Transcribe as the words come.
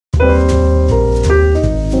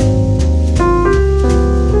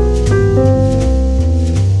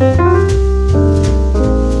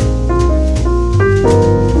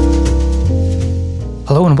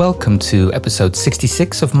welcome to episode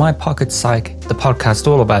 66 of My Pocket Psych, the podcast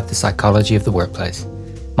all about the psychology of the workplace.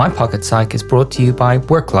 My Pocket Psych is brought to you by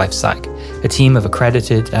Work-Life Psych, a team of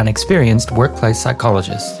accredited and experienced workplace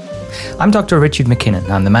psychologists. I'm Dr. Richard McKinnon.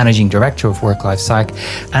 I'm the Managing Director of Work-Life Psych,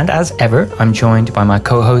 and as ever, I'm joined by my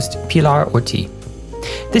co-host, Pilar Ortiz.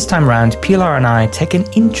 This time round, Pilar and I take an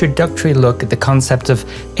introductory look at the concept of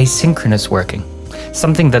asynchronous working,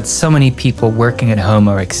 something that so many people working at home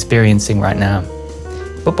are experiencing right now.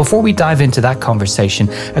 But before we dive into that conversation,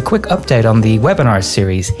 a quick update on the webinar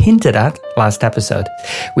series hinted at last episode.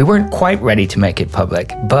 We weren't quite ready to make it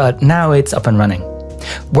public, but now it's up and running.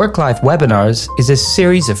 Work-Life Webinars is a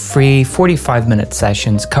series of free 45-minute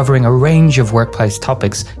sessions covering a range of workplace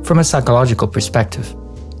topics from a psychological perspective.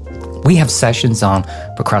 We have sessions on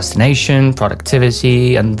procrastination,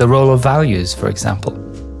 productivity, and the role of values, for example.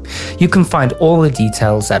 You can find all the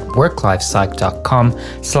details at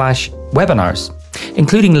worklifepsych.com/webinars,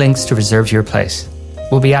 including links to reserve your place.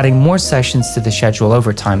 We'll be adding more sessions to the schedule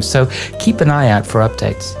over time, so keep an eye out for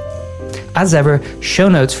updates. As ever, show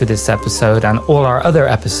notes for this episode and all our other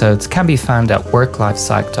episodes can be found at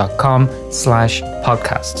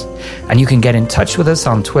worklifepsych.com/podcast. And you can get in touch with us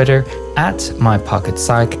on Twitter at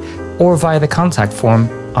MyPocketPsych or via the contact form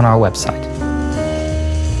on our website.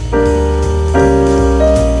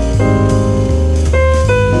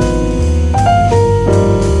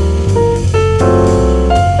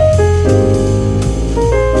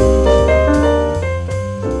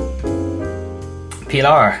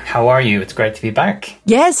 Pilar, how are you? It's great to be back.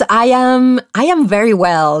 Yes, I am very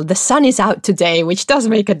well. The sun is out today, which does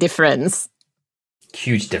make a difference.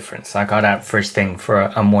 Huge difference. I got out first thing for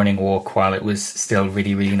a morning walk while it was still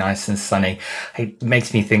really, really nice and sunny. It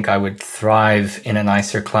makes me think I would thrive in a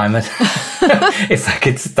nicer climate if I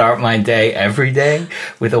could start my day every day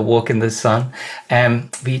with a walk in the sun.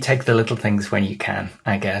 But you take the little things when you can,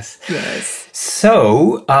 I guess. Yes.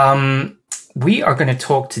 So, we are going to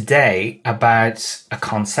talk today about a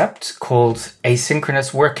concept called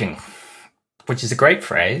asynchronous working, which is a great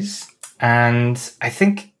phrase. And I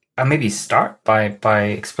think I'll maybe start by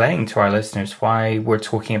explaining to our listeners why we're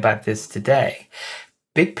talking about this today.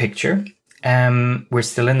 Big picture, we're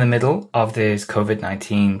still in the middle of this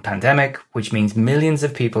COVID-19 pandemic, which means millions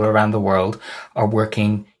of people around the world are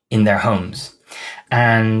working in their homes.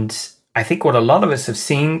 And I think what a lot of us have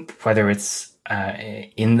seen, whether it's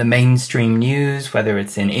in the mainstream news, whether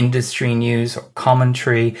it's in industry news or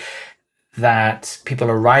commentary, that people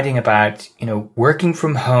are writing about, working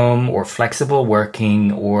from home or flexible working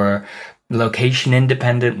or location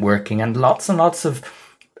independent working, and lots of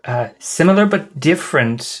similar but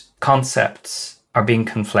different concepts are being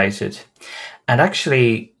conflated. And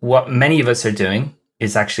actually, what many of us are doing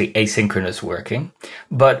is actually asynchronous working.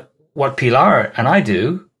 But what Pilar and I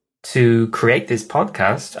do to create this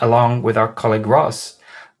podcast, along with our colleague Ross,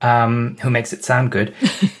 who makes it sound good,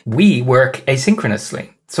 we work asynchronously.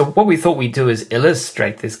 So what we thought we'd do is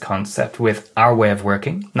illustrate this concept with our way of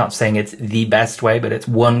working. Not saying it's the best way, but it's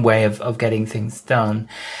one way of getting things done.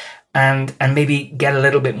 And maybe get a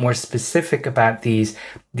little bit more specific about these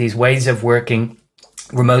ways of working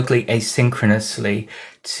remotely, asynchronously,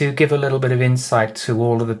 to give a little bit of insight to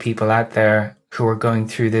all of the people out there who are going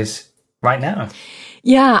through this right now.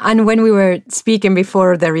 Yeah, and when we were speaking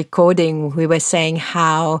before the recording, we were saying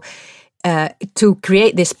how to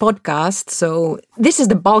create this podcast, so this is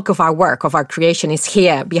the bulk of our work, of our creation, is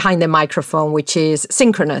here behind the microphone, which is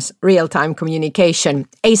synchronous, real-time communication.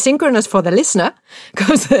 Asynchronous for the listener,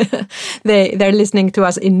 because they're listening to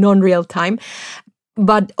us in non-real time.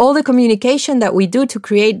 But all the communication that we do to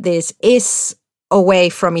create this is away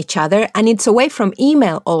from each other, and it's away from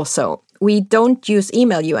email also. We don't use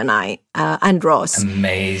email, you and I, and Ross.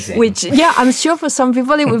 Amazing. Which, yeah, I'm sure for some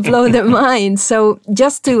people it would blow their mind. So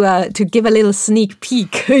just to give a little sneak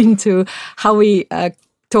peek into how we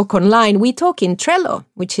talk online, we talk in Trello,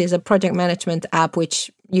 which is a project management app,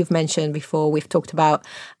 which you've mentioned before, we've talked about.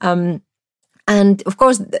 And of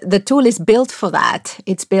course, the tool is built for that.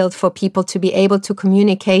 It's built for people to be able to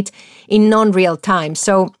communicate in non-real time.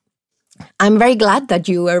 So I'm very glad that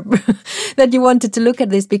you were that you wanted to look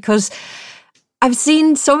at this, because I've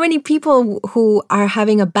seen so many people who are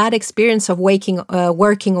having a bad experience of working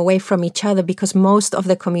away from each other, because most of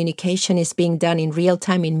the communication is being done in real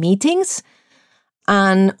time in meetings,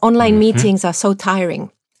 and online meetings are so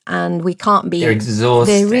tiring, and we can't be. They're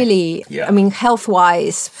exhausting. They really, yeah. I mean,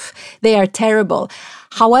 health-wise, they are terrible.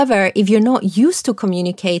 However, if you're not used to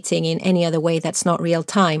communicating in any other way that's not real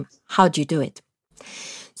time, how do you do it?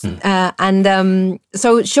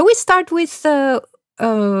 So shall we start with the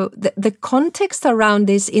context around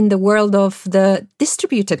this in the world of the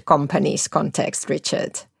distributed companies context,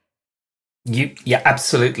 Richard? Yeah,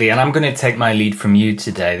 absolutely. And I'm going to take my lead from you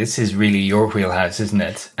today. This is really your wheelhouse, isn't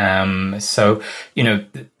it? So,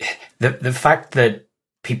 the fact that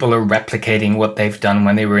people are replicating what they've done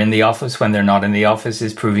when they were in the office, when they're not in the office,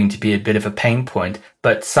 is proving to be a bit of a pain point.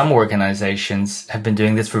 But some organizations have been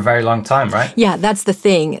doing this for a very long time, right? Yeah, that's the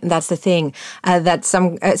thing. That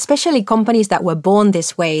some, especially companies that were born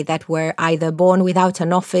this way, that were either born without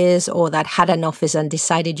an office or that had an office and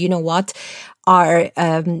decided, you know what, our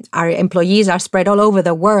employees are spread all over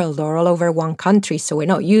the world or all over one country, so we're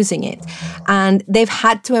not using it. And they've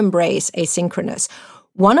had to embrace asynchronous.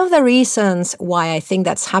 One of the reasons why I think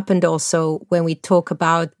that's happened also when we talk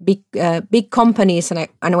about big companies,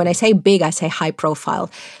 and when I say big, I say high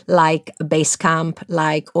profile, like Basecamp,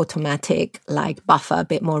 like Automatic, like Buffer a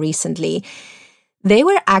bit more recently, they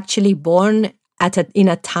were actually born in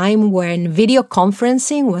a time when video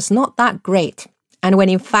conferencing was not that great. And when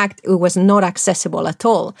in fact it was not accessible at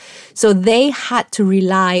all. So they had to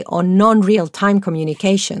rely on non-real-time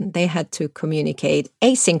communication. They had to communicate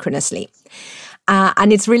asynchronously.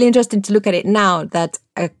 And it's really interesting to look at it now that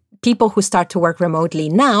people who start to work remotely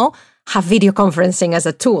now have video conferencing as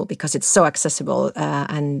a tool because it's so accessible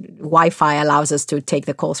and Wi-Fi allows us to take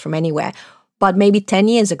the calls from anywhere. But maybe 10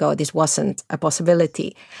 years ago, this wasn't a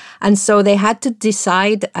possibility. And so they had to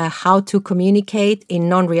decide how to communicate in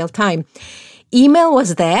non-real time. Email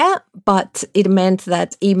was there, but it meant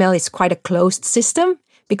that email is quite a closed system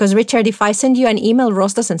because, Richard, if I send you an email,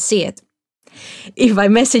 Ross doesn't see it. If I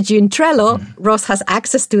message you in Trello, Ross has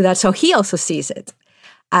access to that, so he also sees it.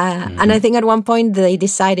 And I think at one point they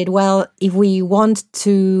decided, well, if we want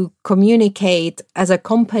to communicate as a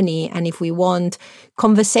company and if we want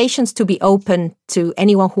conversations to be open to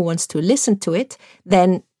anyone who wants to listen to it,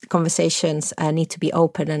 then conversations need to be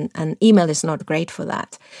open and email is not great for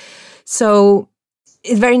that. So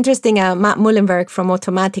it's very interesting. Matt Mullenberg from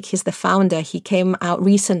Automatic, he's the founder. He came out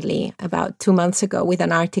recently, about 2 months ago, with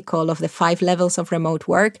an article of the 5 levels of remote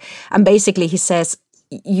work. And basically he says,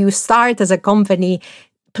 you start as a company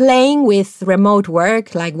playing with remote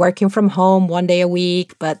work, like working from home 1 day a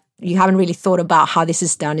week, but you haven't really thought about how this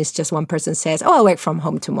is done. It's just one person says, oh, I'll work from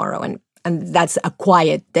home tomorrow. And that's a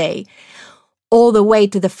quiet day. All the way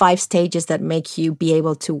to the 5 stages that make you be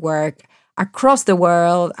able to work across the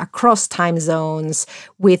world, across time zones,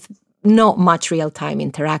 with not much real-time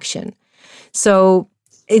interaction. So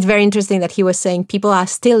it's very interesting that he was saying people are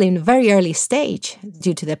still in very early stage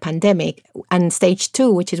due to the pandemic. And stage 2,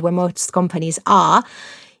 which is where most companies are,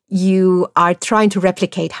 you are trying to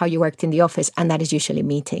replicate how you worked in the office, and that is usually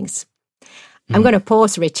meetings. I'm going to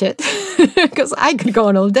pause, Richard, because I could go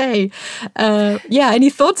on all day. Any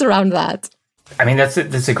thoughts around that? I mean, that's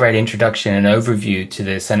a great introduction and overview to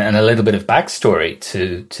this and a little bit of backstory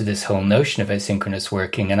to this whole notion of asynchronous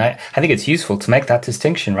working. And I think it's useful to make that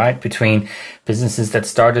distinction, right, between businesses that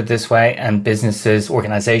started this way and businesses,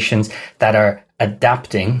 organizations that are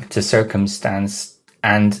adapting to circumstance.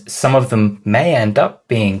 And some of them may end up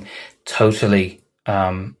being totally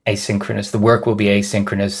asynchronous. The work will be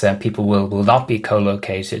asynchronous. People will not be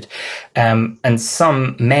co-located. And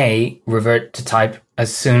some may revert to type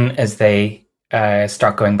as soon as they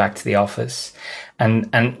start going back to the office,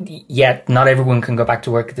 and yet not everyone can go back to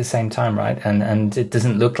work at the same time, right? And it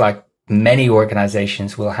doesn't look like many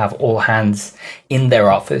organizations will have all hands in their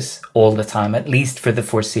office all the time, at least for the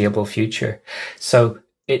foreseeable future. So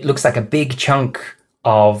it looks like a big chunk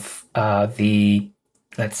of the,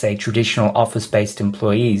 let's say, traditional office-based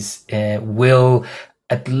employees will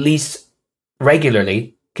at least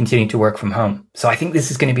regularly continue to work from home. So I think this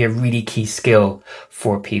is going to be a really key skill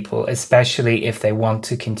for people, especially if they want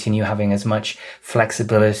to continue having as much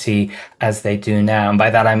flexibility as they do now. And by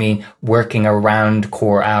that, I mean working around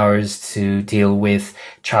core hours to deal with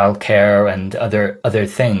childcare and other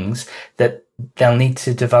things that they'll need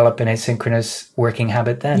to develop an asynchronous working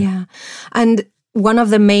habit then. Yeah. And one of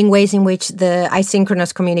the main ways in which the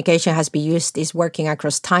asynchronous communication has been used is working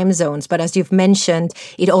across time zones. But as you've mentioned,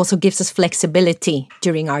 it also gives us flexibility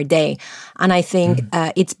during our day. And I think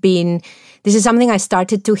this is something I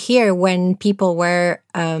started to hear when people were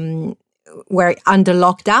under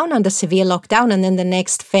lockdown, under severe lockdown, and then the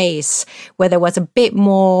next phase where there was a bit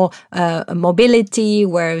more mobility,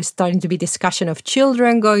 where it was starting to be discussion of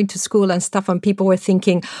children going to school and stuff, and people were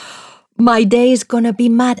thinking, my day is going to be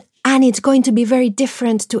mad. And it's going to be very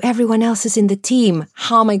different to everyone else's in the team.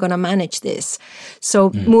 How am I going to manage this?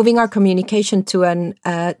 So moving our communication to an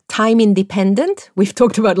time independent, we've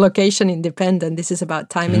talked about location independent. This is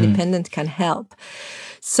about time independent can help.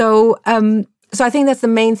 So I think that's the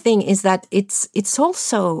main thing, is that it's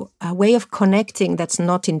also a way of connecting that's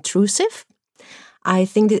not intrusive. I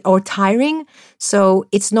think or tiring. So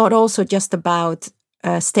it's not also just about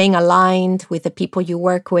staying aligned with the people you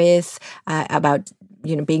work with, about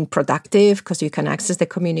being productive, because you can access the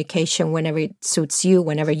communication whenever it suits you,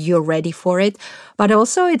 whenever you're ready for it. But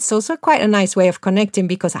also, it's also quite a nice way of connecting,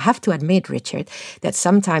 because I have to admit, Richard, that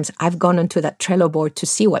sometimes I've gone onto that Trello board to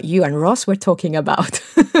see what you and Ross were talking about.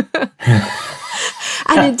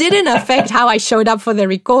 And it didn't affect how I showed up for the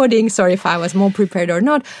recordings or if I was more prepared or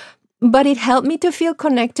not. But it helped me to feel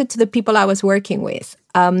connected to the people I was working with.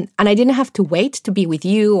 And I didn't have to wait to be with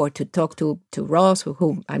you or to talk to Ross,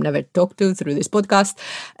 whom I've never talked to through this podcast.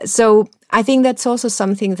 So I think that's also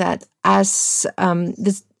something that as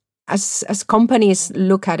companies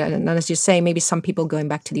look at it, and as you say, maybe some people going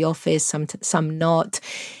back to the office, some not,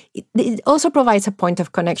 it also provides a point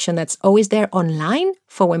of connection that's always there online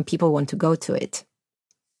for when people want to go to it.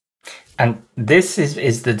 And this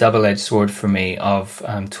is the double-edged sword for me of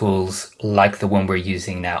tools like the one we're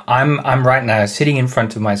using now. I'm right now sitting in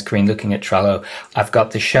front of my screen looking at Trello. I've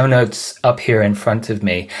got the show notes up here in front of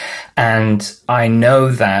me, and I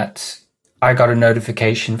know that I got a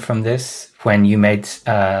notification from this when you made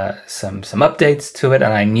some updates to it,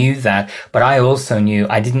 and I knew that, but I also knew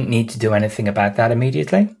I didn't need to do anything about that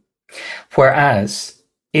immediately. Whereas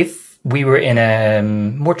if we were in a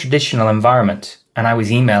more traditional environment and I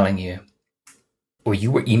was emailing you, or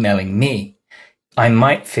you were emailing me, I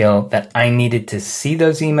might feel that I needed to see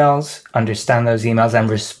those emails, understand those emails, and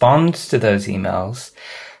respond to those emails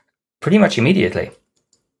pretty much immediately.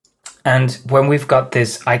 And when we've got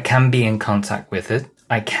this, I can be in contact with it,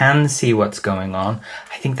 I can see what's going on,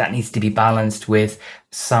 I think that needs to be balanced with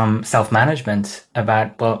some self-management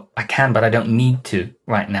about, well, I can, but I don't need to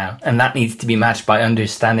right now. And that needs to be matched by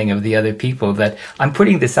understanding of the other people that I'm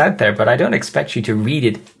putting this out there, but I don't expect you to read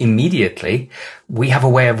it immediately. We have a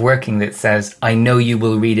way of working that says, I know you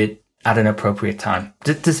will read it at an appropriate time.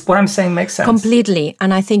 Does what I'm saying make sense? Completely.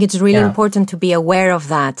 And I think it's really important to be aware of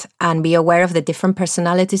that and be aware of the different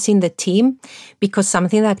personalities in the team, because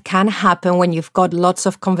something that can happen when you've got lots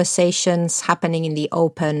of conversations happening in the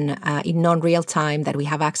open, in non-real time that we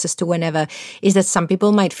have access to whenever, is that some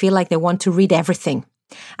people might feel like they want to read everything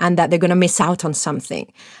and that they're going to miss out on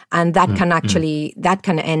something. And that can actually, that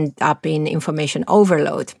can end up in information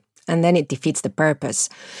overload, and then it defeats the purpose.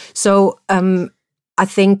 So, I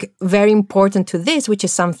think very important to this, which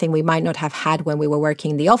is something we might not have had when we were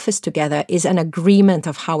working in the office together, is an agreement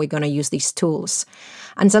of how we're going to use these tools.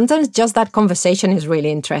 And sometimes just that conversation is really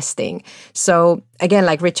interesting. So again,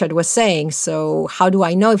 like Richard was saying, so how do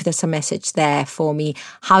I know if there's a message there for me?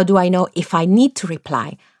 How do I know if I need to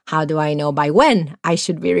reply? How do I know by when I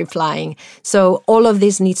should be replying? So all of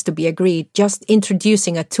this needs to be agreed. Just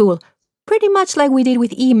introducing a tool pretty much like we did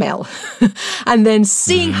with email, and then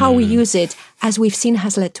seeing how we use it, as we've seen,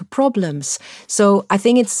 has led to problems. So I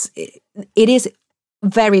think it is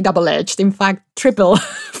very double-edged. In fact, triple,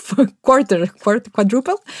 quadruple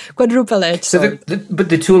edged. So but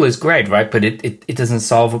the tool is great, right? But it doesn't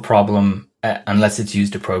solve a problem unless it's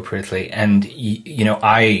used appropriately. And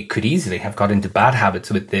I could easily have got into bad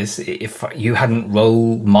habits with this if you hadn't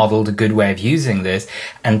role modeled a good way of using this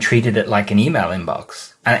and treated it like an email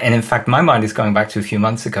inbox. And in fact, my mind is going back to a few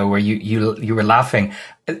months ago where you were laughing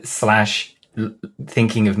 /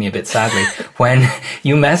 thinking of me a bit sadly when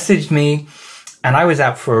you messaged me and I was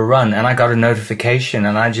out for a run and I got a notification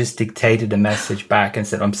and I just dictated a message back and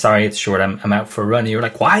said, I'm sorry, it's short. I'm out for a run. And you were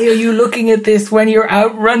like, why are you looking at this when you're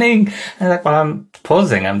out running? And I'm like, well, I'm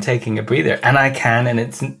pausing. I'm taking a breather, and I can, and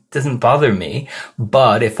it doesn't bother me.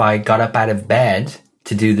 But if I got up out of bed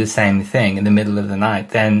to do the same thing in the middle of the night,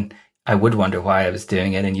 then I would wonder why I was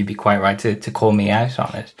doing it, and you'd be quite right to call me out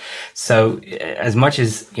on it. So as much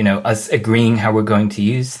as, us agreeing how we're going to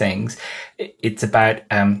use things, it's about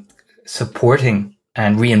supporting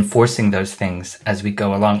and reinforcing those things as we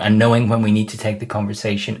go along, and knowing when we need to take the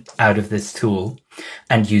conversation out of this tool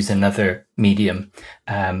and use another medium,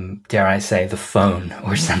 dare I say, the phone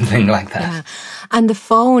or something like that. Yeah. And the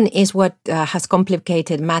phone is what has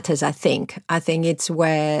complicated matters, I think. I think it's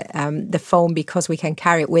where the phone, because we can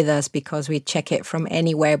carry it with us, because we check it from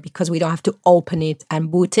anywhere, because we don't have to open it and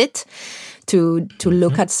boot it to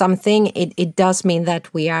look at something, it does mean that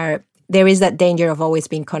there is that danger of always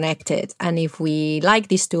being connected. And if we like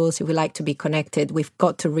these tools, if we like to be connected, we've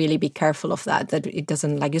got to really be careful of that it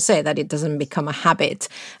doesn't, like you say, that it doesn't become a habit,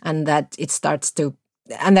 and that it starts to,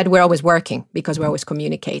 and that we're always working because we're always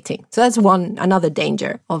communicating. So that's another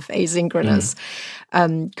danger of asynchronous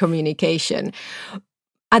communication.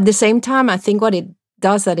 At the same time, I think what it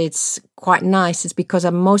does that it's quite nice is because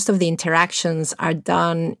most of the interactions are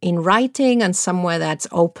done in writing and somewhere that's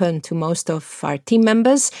open to most of our team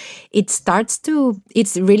members. It's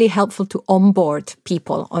really helpful to onboard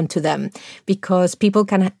people onto them because people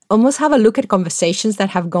can almost have a look at conversations that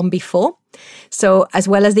have gone before. So as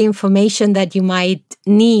well as the information that you might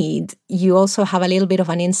need, you also have a little bit of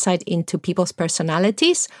an insight into people's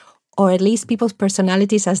personalities, or at least people's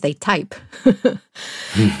personalities as they type.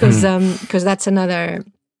 Because that's another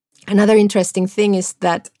interesting thing is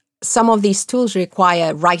that some of these tools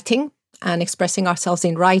require writing and expressing ourselves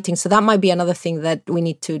in writing. So that might be another thing that we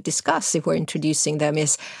need to discuss if we're introducing them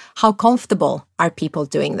is how comfortable are people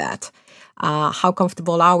doing that? How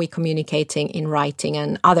comfortable are we communicating in writing,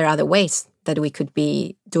 and other ways that we could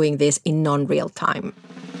be doing this in non-real time?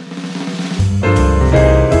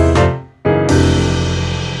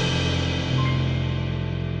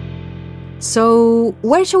 So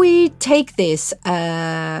where should we take this,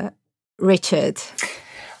 Richard?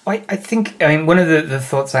 I think, one of the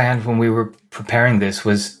thoughts I had when we were preparing this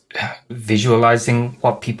was visualizing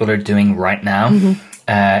what people are doing right now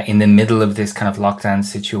in the middle of this kind of lockdown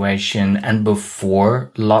situation and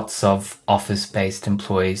before lots of office-based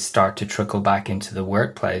employees start to trickle back into the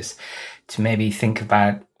workplace, to maybe think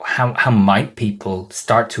about how might people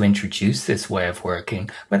start to introduce this way of working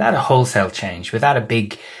without a wholesale change, without a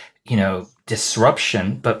big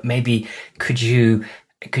disruption, but maybe could you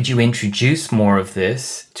introduce more of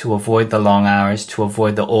this to avoid the long hours, to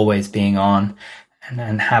avoid the always being on,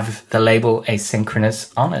 and have the label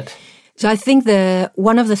asynchronous on it? So I think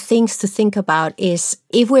one of the things to think about is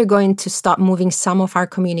if we're going to start moving some of our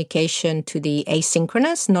communication to the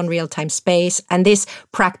asynchronous, non-real-time space, and this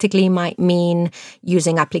practically might mean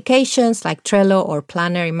using applications like Trello or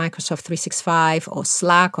Planner in Microsoft 365 or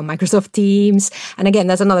Slack or Microsoft Teams. And again,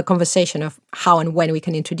 that's another conversation of how and when we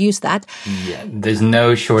can introduce that. Yeah, there's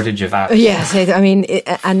no shortage of apps. Yes,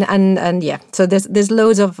 and yeah, so there's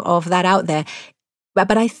loads of that out there.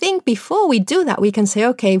 But I think before we do that, we can say,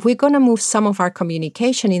 okay, if we're going to move some of our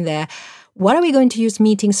communication in there, what are we going to use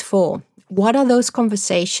meetings for? What are those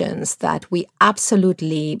conversations that we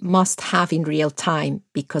absolutely must have in real time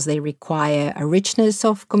because they require a richness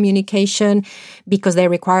of communication, because they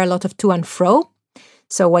require a lot of to and fro?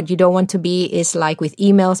 So what you don't want to be is like with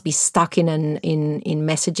emails, be stuck in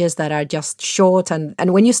messages that are just short. And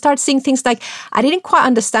when you start seeing things like, I didn't quite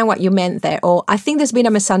understand what you meant there, or I think there's been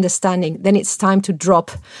a misunderstanding, then it's time to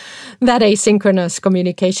drop that asynchronous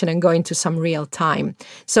communication and go into some real time.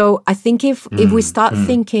 So I think if we start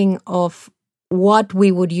thinking of what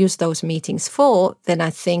we would use those meetings for, then I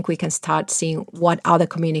think we can start seeing what other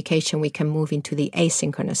communication we can move into the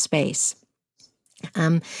asynchronous space.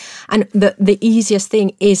 And the easiest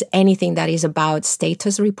thing is anything that is about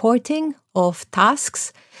status reporting of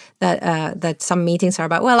tasks that some meetings are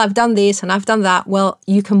about, well, I've done this and I've done that. Well,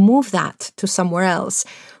 you can move that to somewhere else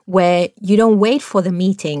where you don't wait for the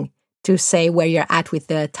meeting to say where you're at with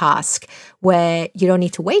the task, where you don't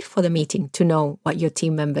need to wait for the meeting to know what your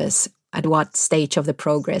team members at what stage of the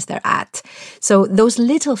progress they're at. So those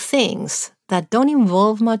little things that don't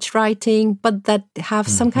involve much writing, but that have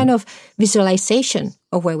some kind of visualization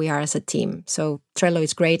of where we are as a team. So Trello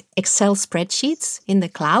is great. Excel spreadsheets in the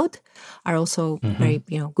cloud are also very,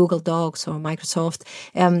 Google Docs or Microsoft.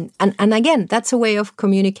 And again, that's a way of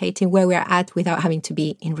communicating where we're at without having to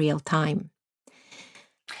be in real time.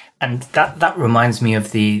 And that reminds me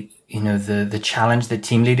of the challenge that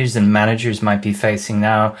team leaders and managers might be facing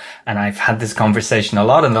now. And I've had this conversation a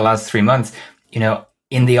lot in the last 3 months.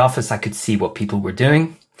 In the office, I could see what people were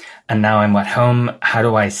doing. And now I'm at home. How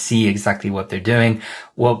do I see exactly what they're doing?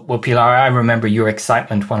 Well, Pilar, I remember your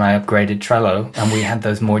excitement when I upgraded Trello and we had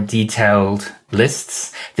those more detailed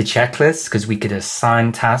lists, the checklists, because we could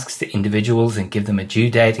assign tasks to individuals and give them a due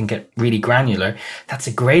date and get really granular. That's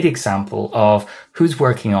a great example of who's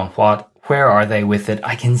working on what, where are they with it.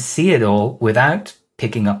 I can see it all without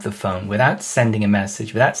picking up the phone, without sending a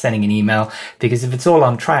message, without sending an email, because if it's all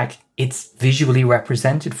on track, it's visually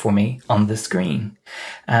represented for me on the screen.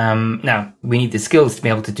 Now, we need the skills to be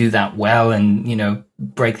able to do that well and,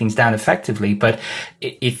 break things down effectively. But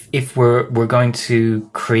if we're going to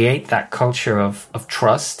create that culture of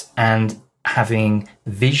trust and having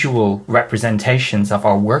visual representations of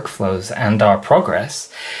our workflows and our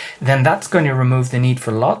progress, then that's going to remove the need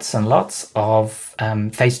for lots and lots of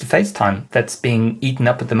face-to-face time that's being eaten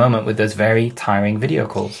up at the moment with those very tiring video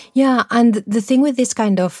calls. Yeah, and the thing with this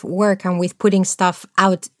kind of work and with putting stuff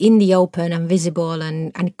out in the open and visible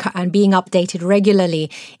and being updated regularly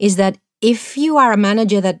is that if you are a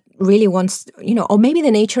manager that really wants, or maybe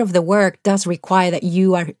the nature of the work does require that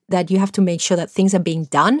you have to make sure that things are being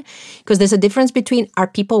done, because there's a difference between are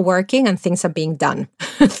people working and things are being done.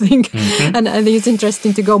 I think it's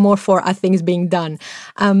interesting to go more for are things being done.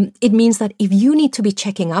 It means that if you need to be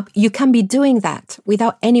checking up, you can be doing that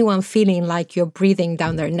without anyone feeling like you're breathing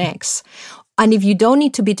down their necks. And if you don't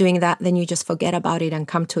need to be doing that, then you just forget about it and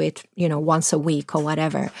come to it, once a week or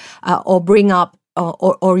whatever, or bring up.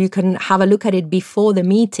 Or you can have a look at it before the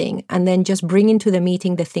meeting and then just bring into the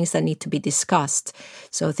meeting the things that need to be discussed.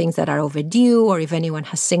 So things that are overdue, or if anyone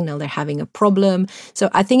has signaled they're having a problem. So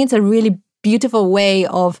I think it's a really beautiful way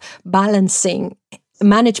of balancing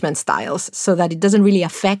management styles so that it doesn't really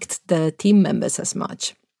affect the team members as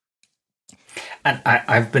much. And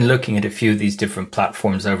I've been looking at a few of these different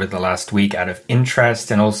platforms over the last week out of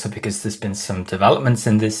interest, and also because there's been some developments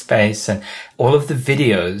in this space, and all of the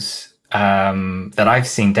videos that I've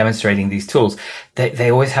seen demonstrating these tools,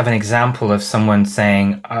 they always have an example of someone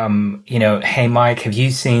saying, hey, Mike, have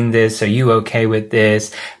you seen this? Are you okay with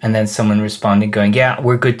this? And then someone responding going, yeah,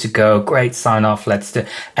 we're good to go. Great, sign off. Let's do.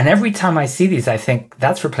 And every time I see these, I think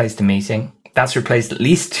that's replaced a meeting. That's replaced at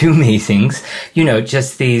least 2 meetings.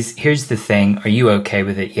 Just these, here's the thing. Are you okay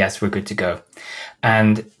with it? Yes, we're good to go.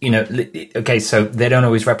 And, okay, so they don't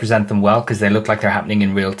always represent them well because they look like they're happening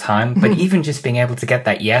in real time. But even just being able to get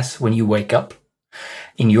that yes when you wake up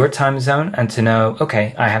in your time zone and to know,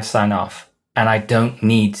 okay, I have sign off and I don't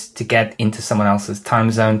need to get into someone else's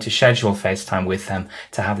time zone to schedule FaceTime with them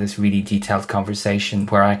to have this really detailed conversation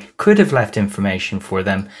where I could have left information for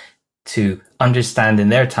them to understand in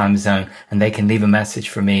their time zone, and they can leave a message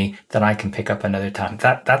for me that I can pick up another time.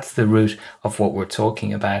 That's the root of what we're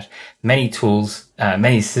talking about. Many tools,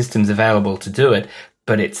 many systems available to do it,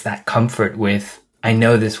 but it's that comfort with, I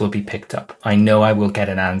know this will be picked up. I know I will get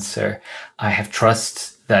an answer. I have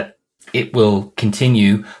trust that it will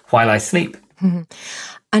continue while I sleep. Mm-hmm.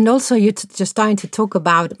 And also, you're just starting to talk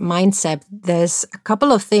about mindset. There's a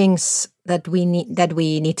couple of things that we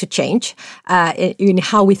need to change in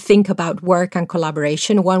how we think about work and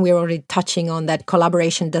collaboration. One, we're already touching on that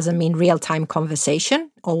collaboration doesn't mean real-time conversation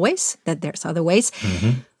always, that there's other ways.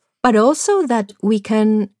 Mm-hmm. But also that we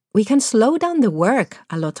can slow down the work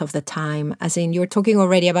a lot of the time. As in, you're talking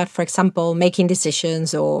already about, for example, making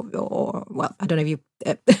decisions or well, I don't know if you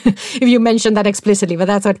if you mentioned that explicitly, but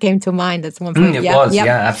that's what came to mind at one point. It was,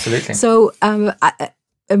 absolutely. So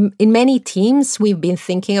in many teams, we've been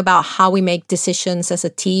thinking about how we make decisions as a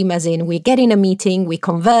team, as in we get in a meeting, we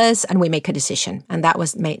converse, and we make a decision. And that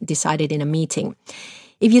was decided in a meeting.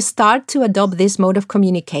 If you start to adopt this mode of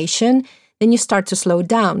communication, then you start to slow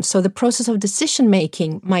down. So the process of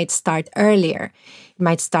decision-making might start earlier. It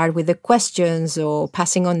might start with the questions or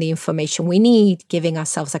passing on the information we need, giving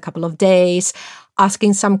ourselves a couple of days,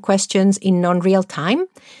 asking some questions in non-real time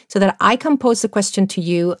so that I can pose the question to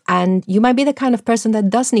you and you might be the kind of person that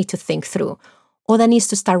does need to think through or that needs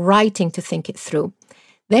to start writing to think it through.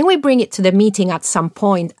 Then we bring it to the meeting at some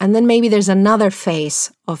point, and then maybe there's another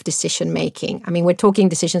phase of decision making. I mean, we're talking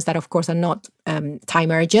decisions that, of course, are not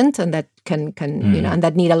time urgent and that can and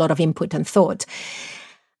that need a lot of input and thought.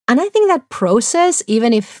 And I think that process,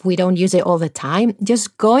 even if we don't use it all the time,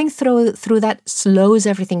 just going through that slows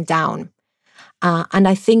everything down. And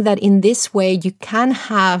I think that in this way, you can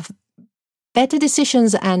have better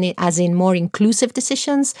decisions, and as in more inclusive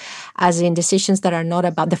decisions, as in decisions that are not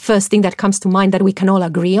about the first thing that comes to mind that we can all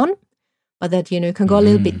agree on, but that, you can go a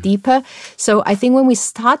little bit deeper. So I think when we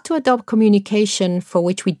start to adopt communication for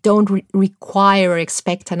which we don't require or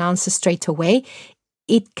expect an answer straight away,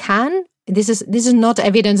 it can, this is not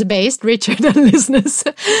evidence-based, Richard and listeners,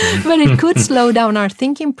 but it could slow down our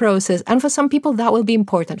thinking process. And for some people, that will be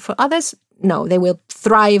important. For others, no, they will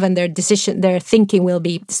thrive and their thinking will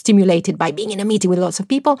be stimulated by being in a meeting with lots of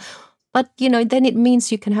people. But, then it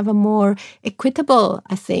means you can have a more equitable,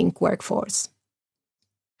 I think, workforce.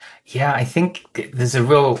 Yeah, I think there's a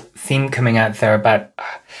real theme coming out there about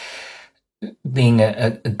being a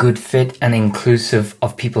good fit and inclusive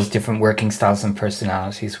of people's different working styles and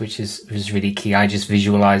personalities, which is really key. I just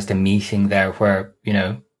visualized a meeting there where,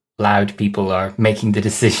 loud people are making the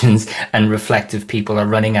decisions and reflective people are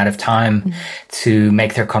running out of time to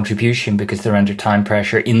make their contribution because they're under time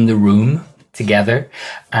pressure in the room together.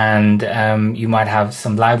 And you might have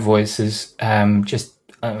some loud voices just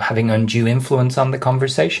having undue influence on the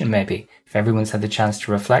conversation, maybe. If everyone's had the chance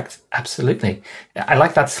to reflect, absolutely. I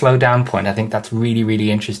like that slow down point. I think that's really,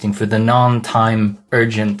 really interesting for the non-time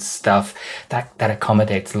urgent stuff that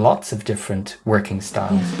accommodates lots of different working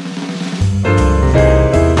styles.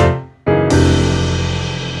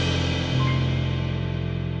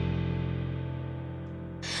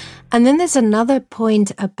 And then there's another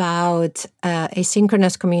point about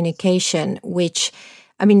asynchronous communication, which,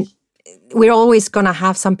 I mean, we're always going to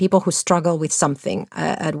have some people who struggle with something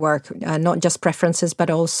at work, not just preferences, but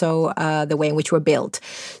also the way in which we're built.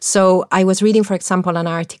 So I was reading, for example, an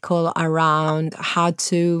article around how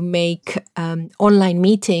to make online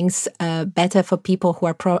meetings better for people who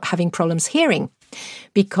are having problems hearing,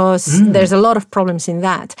 because there's a lot of problems in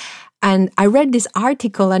that. And I read this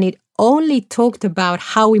article and it only talked about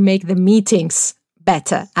how we make the meetings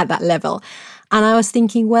better at that level. And I was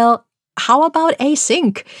thinking, well, how about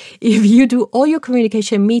async? If you do all your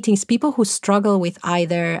communication meetings, people who struggle with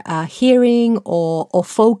either hearing or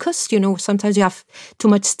focus, sometimes you have too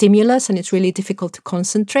much stimulus and it's really difficult to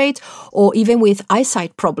concentrate, or even with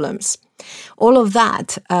eyesight problems. All of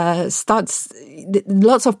that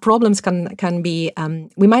lots of problems can be,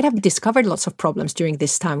 we might have discovered lots of problems during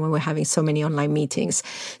this time when we're having so many online meetings.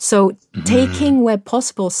 So taking, where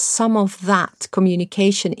possible, some of that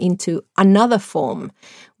communication into another form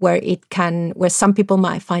where some people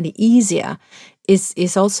might find it easier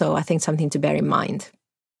is also, I think, something to bear in mind.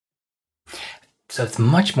 So it's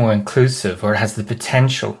much more inclusive, or it has the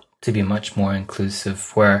potential to be much more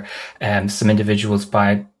inclusive, where some individuals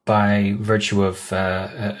by virtue of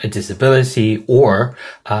a disability or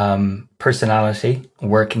personality,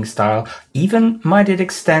 working style, even might it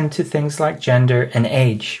extend to things like gender and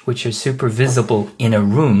age, which are super visible in a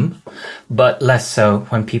room, but less so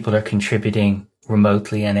when people are contributing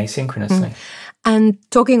remotely and asynchronously. And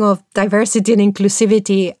talking of diversity and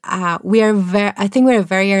inclusivity, I think we're at a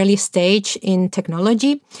very early stage in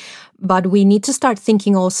technology. But we need to start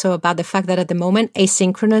thinking also about the fact that at the moment,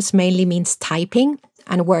 asynchronous mainly means typing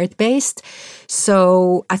and word-based.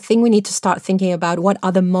 So I think we need to start thinking about what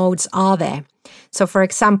other modes are there. So for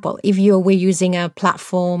example, if we're using a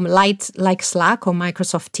platform like Slack or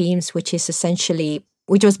Microsoft Teams, which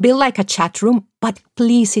was built like a chat room, but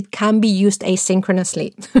please, it can be used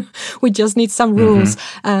asynchronously. We just need some rules.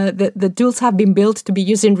 The tools have been built to be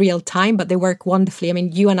used in real time, but they work wonderfully. I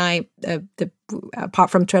mean, you and I, apart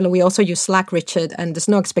from Trello, we also use Slack, Richard, and there's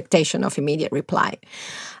no expectation of immediate reply.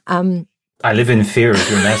 I live in fear of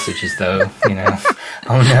your messages, though.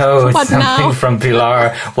 Oh no, it's something from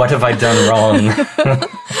Pilar. What have I done wrong?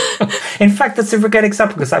 In fact, that's a great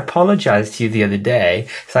example, because I apologized to you the other day.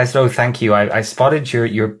 So I said, oh, thank you. I spotted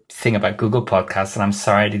your thing about Google Podcasts, and I'm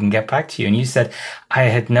sorry I didn't get back to you. And you said, I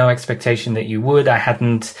had no expectation that you would. I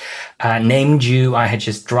hadn't named you. I had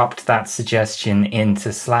just dropped that suggestion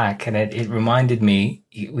into Slack. And it reminded me,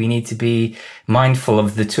 we need to be mindful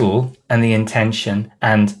of the tool and the intention.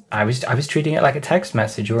 And I was treating it like a text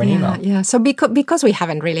message or an email. Yeah. So because we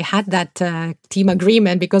haven't really had that team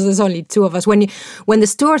agreement, because there's only two of us, when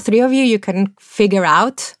there's two or three of you, you can figure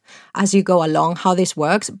out as you go along how this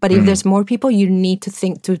works. But if there's more people, you need to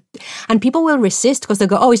think and people will resist because they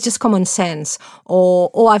go, oh, it's just common sense,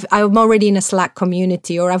 or I'm already in a Slack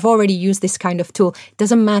community, or I've already used this kind of tool. It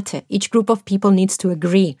doesn't matter. Each group of people needs to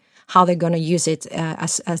agree how they're going to use it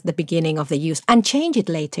as the beginning of the use, and change it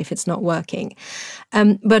later if it's not working.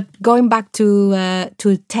 But going back to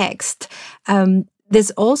text,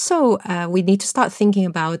 there's also, we need to start thinking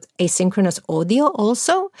about asynchronous audio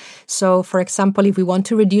also. So, for example, if we want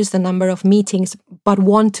to reduce the number of meetings, but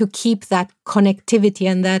want to keep that connectivity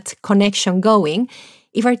and that connection going,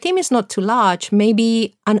 if our team is not too large,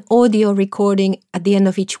 maybe an audio recording at the end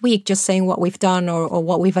of each week, just saying what we've done or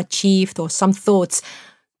what we've achieved or some thoughts,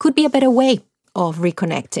 could be a better way of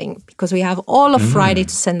reconnecting, because we have all of Friday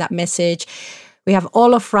to send that message. We have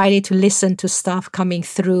all of Friday to listen to stuff coming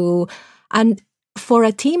through. And for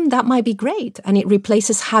a team, that might be great. And it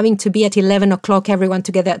replaces having to be at 11 o'clock, everyone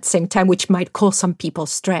together at the same time, which might cause some people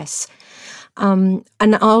stress. And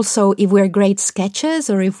also, if we're great sketchers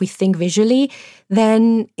or if we think visually,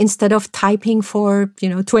 then instead of typing for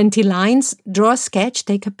 20 lines, draw a sketch,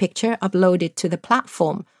 take a picture, upload it to the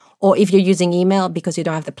platform. Or if you're using email because you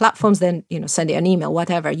don't have the platforms, then send it an email,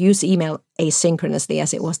 whatever. Use email asynchronously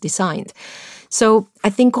as it was designed. So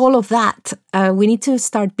I think all of that, we need to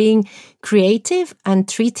start being creative and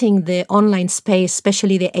treating the online space,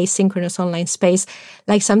 especially the asynchronous online space,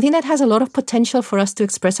 like something that has a lot of potential for us to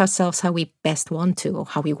express ourselves how we best want to, or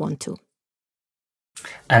how we want to.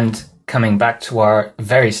 And coming back to our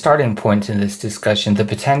very starting point in this discussion, the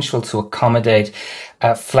potential to accommodate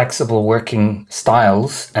flexible working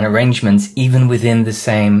styles and arrangements even within the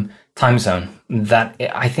same time zone, that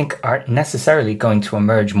I think are necessarily going to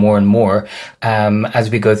emerge more and more as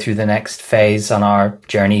we go through the next phase on our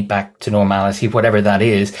journey back to normality, whatever that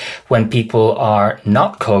is, when people are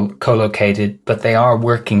not co-located, but they are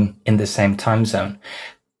working in the same time zone.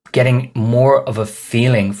 Getting more of a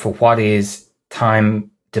feeling for what is time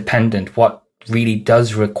dependent, what really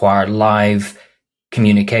does require live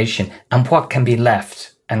communication, and what can be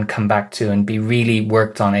left and come back to and be really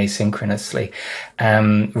worked on asynchronously.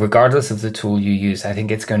 Regardless of the tool you use, I think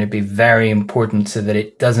it's going to be very important so that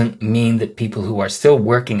it doesn't mean that people who are still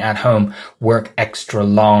working at home work extra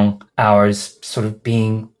long hours, sort of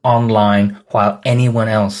being online while anyone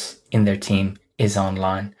else in their team is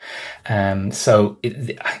online. To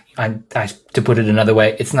put it another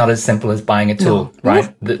way, it's not as simple as buying a tool,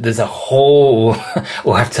 right? There's a whole,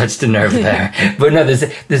 I've touched a nerve there, but no,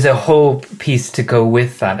 there's a whole piece to go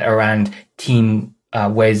with that around team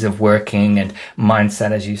ways of working and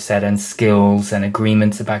mindset, as you said, and skills and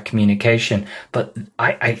agreements about communication. But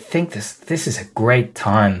I think this is a great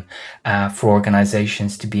time for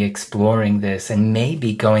organizations to be exploring this and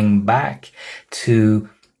maybe going back to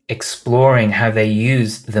exploring how they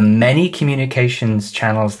use the many communications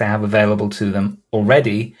channels they have available to them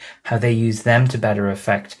already, how they use them to better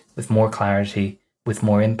effect with more clarity, with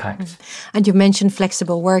more impact. And you mentioned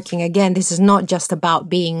flexible working. Again, this is not just about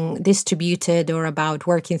being distributed or about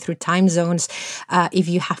working through time zones. If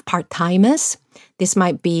you have part-timers, this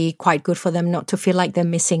might be quite good for them not to feel like they're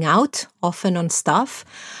missing out often on stuff.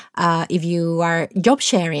 If you are job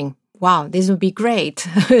sharing, wow, this would be great.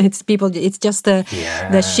 It's just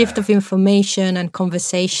the shift of information and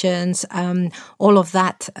conversations, all of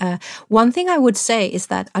that. One thing I would say is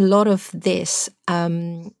that a lot of this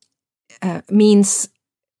means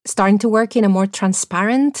starting to work in a more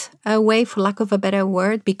transparent way, for lack of a better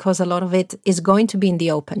word, because a lot of it is going to be in the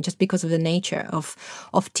open just because of the nature of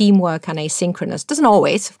teamwork and asynchronous. Doesn't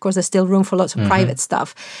always, of course, there's still room for lots of private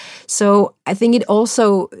stuff. So I think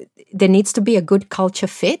there needs to be a good culture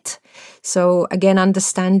fit. So again,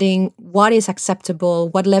 understanding what is acceptable,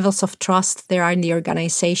 what levels of trust there are in the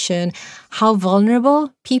organization, how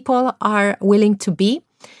vulnerable people are willing to be.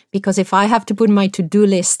 Because if I have to put my to-do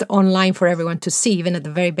list online for everyone to see, even at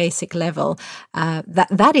the very basic level,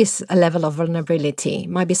 that is a level of vulnerability. It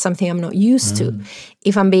might be something I'm not used to.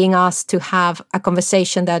 If I'm being asked to have a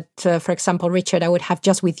conversation that, for example, Richard, I would have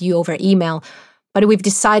just with you over email, but we've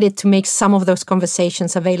decided to make some of those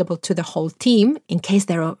conversations available to the whole team in case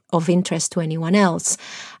they're of interest to anyone else,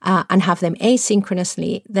 and have them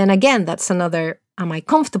asynchronously, then again, that's another, am I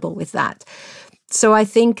comfortable with that? So I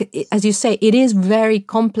think, as you say, it is very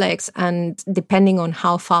complex, and depending on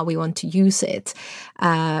how far we want to use it,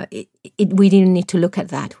 we need to look at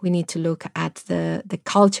that. We need to look at the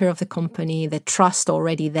culture of the company, the trust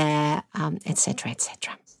already there, etc.,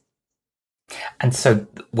 etc. And so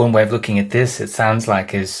one way of looking at this, it sounds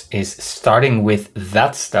like, is starting with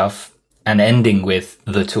that stuff and ending with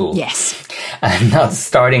the tool. Yes. And not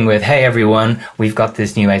starting with, hey, everyone, we've got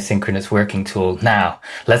this new asynchronous working tool. Now,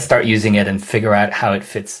 let's start using it and figure out how it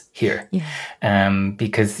fits here. Yeah.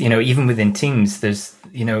 Because, even within teams, there's,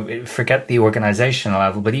 forget the organizational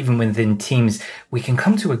level, but even within teams, we can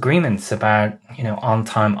come to agreements about, on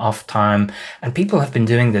time, off time. And people have been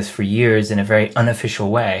doing this for years in a very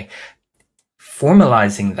unofficial way.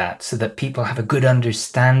 Formalizing that so that people have a good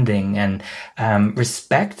understanding and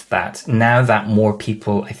respect that, now that more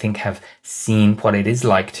people, I think, have seen what it is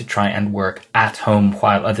like to try and work at home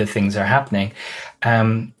while other things are happening,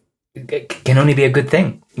 it can only be a good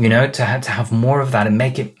thing, to have more of that and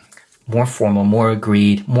make it more formal, more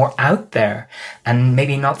agreed, more out there, and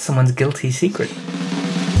maybe not someone's guilty secret.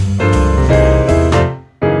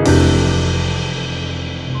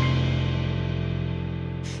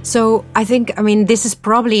 So I think, this is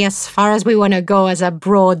probably as far as we want to go as a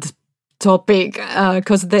broad topic,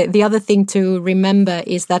 because the other thing to remember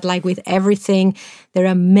is that, like with everything, there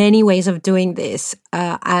are many ways of doing this,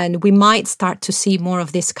 and we might start to see more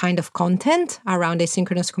of this kind of content around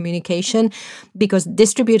asynchronous communication, because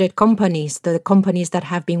distributed companies, the companies that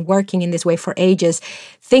have been working in this way for ages,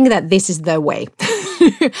 think that this is their way.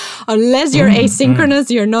 Unless you're asynchronous,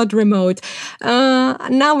 you're not remote.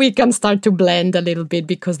 Now we can start to blend a little bit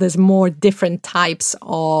because there's more different types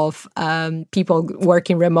of people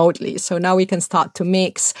working remotely. So now we can start to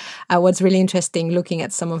mix. What's really interesting looking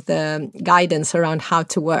at some of the guidance around how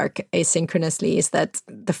to work asynchronously is that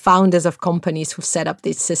the founders of companies who set up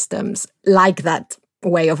these systems like that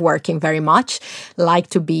way of working very much, like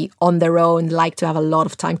to be on their own, like to have a lot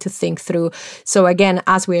of time to think through. So again,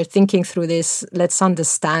 as we're thinking through this, let's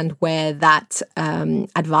understand where that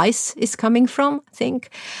advice is coming from, I think.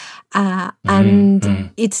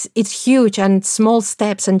 And it's huge, and small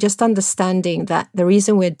steps, and just understanding that the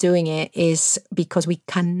reason we're doing it is because we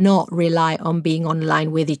cannot rely on being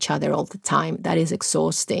online with each other all the time. That is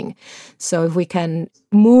exhausting. So if we can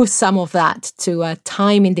move some of that to a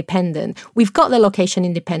time independent, we've got the location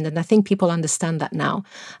independent. I think people understand that now.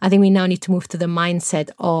 I think we now need to move to the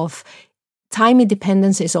mindset of time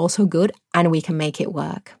independence is also good, and we can make it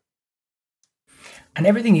work. And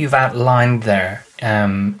everything you've outlined there,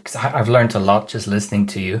 because I've learned a lot just listening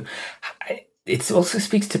to you, it also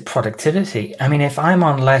speaks to productivity. I mean, if I'm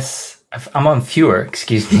on fewer,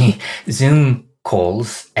 Zoom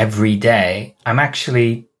calls every day, I'm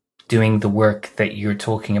actually doing the work that you're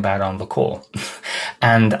talking about on the call.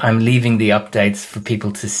 And I'm leaving the updates for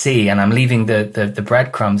people to see, and I'm leaving the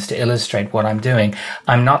breadcrumbs to illustrate what I'm doing.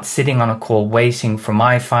 I'm not sitting on a call waiting for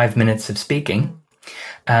my 5 minutes of speaking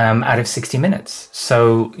out of 60 minutes.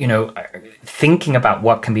 So, thinking about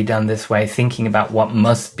what can be done this way, thinking about what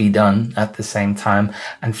must be done at the same time,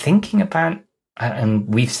 and thinking about, and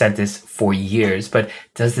we've said this for years, but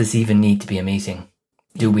does this even need to be a meeting?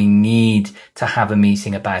 Do we need to have a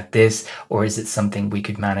meeting about this? Or is it something we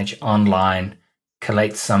could manage online,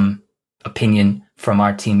 collate some opinion from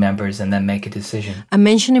our team members, and then make a decision? And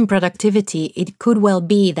mentioning productivity, it could well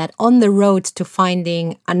be that on the road to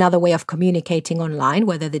finding another way of communicating online,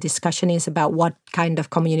 whether the discussion is about what kind of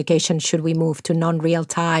communication should we move to non-real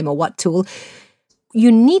time or what tool,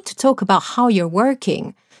 you need to talk about how you're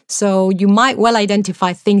working. So you might well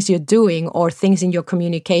identify things you're doing or things in your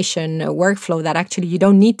communication workflow that actually you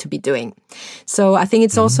don't need to be doing. So I think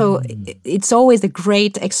it's always a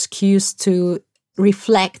great excuse to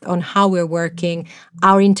reflect on how we're working,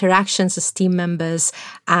 our interactions as team members,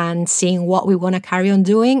 and seeing what we want to carry on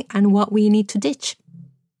doing and what we need to ditch.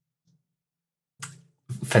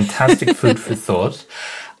 Fantastic food for thought.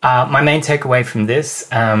 My main takeaway from this,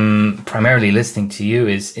 primarily listening to you,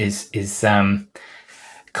 is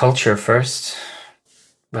culture first,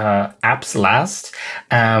 apps last,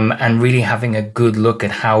 and really having a good look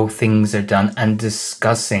at how things are done and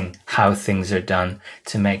discussing how things are done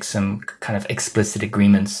to make some kind of explicit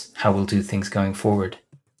agreements how we'll do things going forward.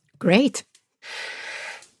 Great.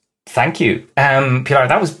 Thank you. Pilar,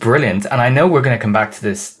 that was brilliant. And I know we're going to come back to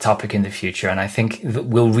this topic in the future. And I think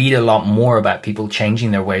we'll read a lot more about people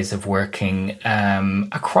changing their ways of working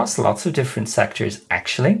across lots of different sectors,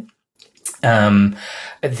 actually.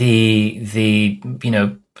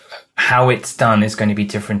 How it's done is going to be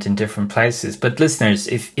different in different places. But listeners,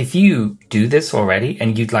 if you do this already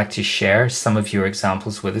and you'd like to share some of your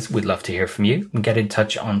examples with us, we'd love to hear from you. And get in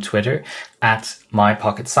touch on Twitter at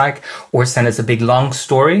MyPocketPsych, or send us a big long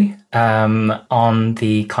story on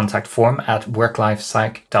the contact form at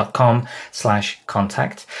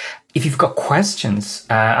worklifepsych.com/contact. If you've got questions,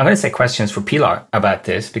 I'm going to say questions for Pilar about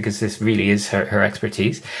this, because this really is her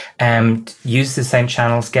expertise. Use the same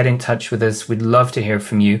channels, get in touch with us. We'd love to hear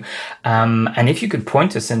from you. And if you could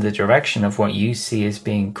point us in the direction of what you see as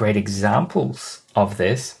being great examples of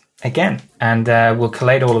this, again, and we'll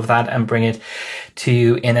collate all of that and bring it to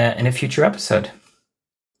you in a future episode.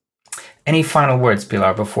 Any final words,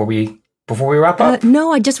 Pilar, before we wrap up?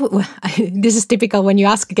 No, this is typical when you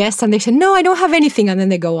ask guests and they say, no, I don't have anything, and then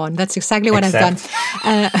they go on. That's exactly what I've done.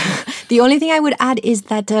 The only thing I would add is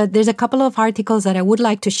that there's a couple of articles that I would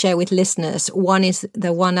like to share with listeners. One is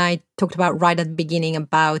the one I talked about right at the beginning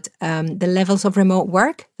about the levels of remote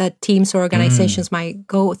work that teams or organizations might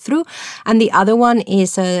go through. And the other one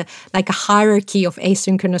is like a hierarchy of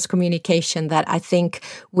asynchronous communication that I think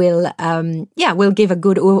will give a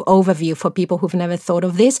good overview for people who've never thought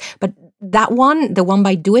of this. But that one, the one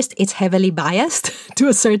by Doist, it's heavily biased to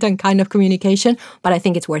a certain kind of communication, but I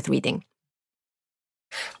think it's worth reading.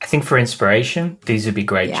 I think for inspiration, these would be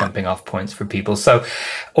great jumping off points for people. So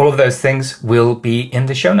all of those things will be in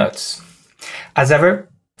the show notes. As ever,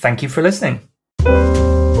 thank you for listening.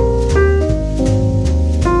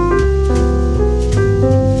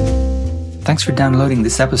 Thanks for downloading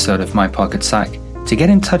this episode of My Pocket Psych. To get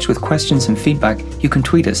in touch with questions and feedback, you can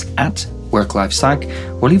tweet us at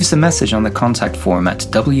WorkLifePsych or leave us a message on the contact form at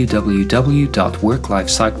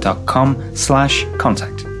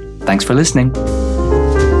www.worklifepsych.com/contact. Thanks for listening.